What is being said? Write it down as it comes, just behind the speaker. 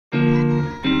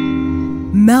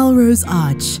Melrose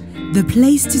Arch, the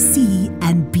place to see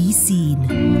and be seen.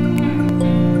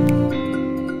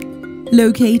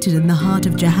 Located in the heart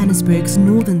of Johannesburg's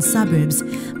northern suburbs,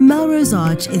 Melrose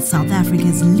Arch is South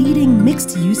Africa's leading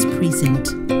mixed-use precinct.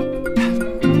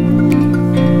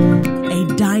 A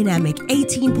dynamic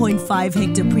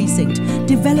 18.5-hectare precinct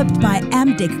developed by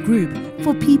amidst Group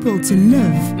for people to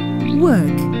live,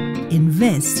 work,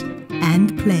 invest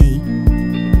and play.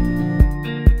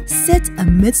 Set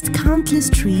amidst countless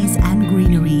trees and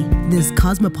greenery, this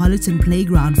cosmopolitan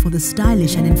playground for the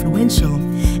stylish and influential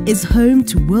is home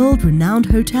to world-renowned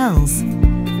hotels,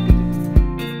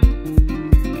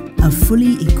 a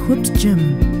fully equipped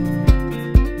gym,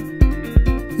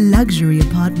 luxury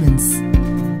apartments,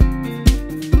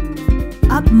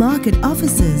 upmarket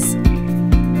offices,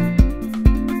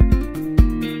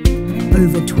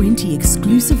 over 20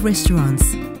 exclusive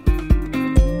restaurants,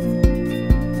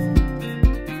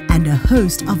 and a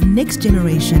host of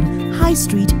next-generation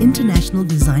high-street international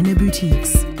designer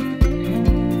boutiques.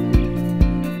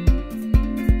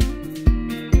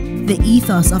 The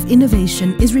ethos of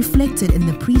innovation is reflected in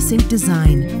the precinct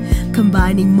design,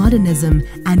 combining modernism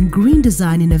and green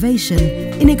design innovation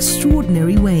in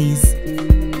extraordinary ways.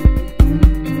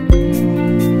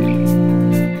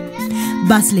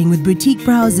 Bustling with boutique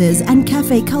browsers and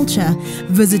cafe culture,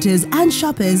 visitors and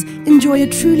shoppers enjoy a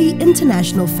truly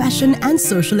international fashion and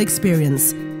social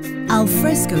experience.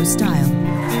 Alfresco style.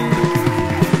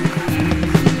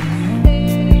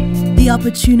 The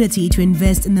opportunity to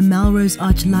invest in the Melrose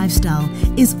Arch lifestyle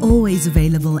is always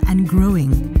available and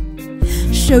growing.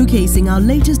 Showcasing our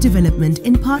latest development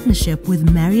in partnership with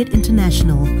Marriott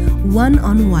International, One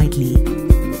on Whiteley.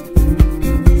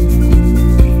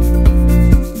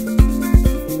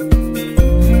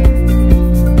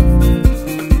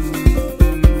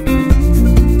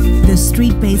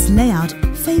 Street-based layout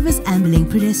favors ambling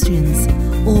pedestrians,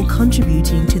 all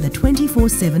contributing to the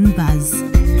 24/7 buzz.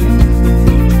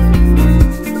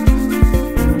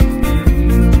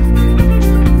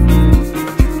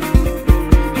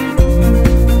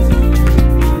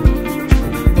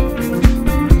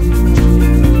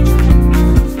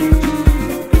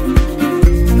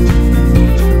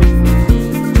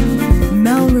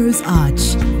 Melrose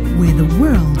Arch, where the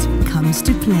world comes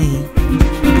to play.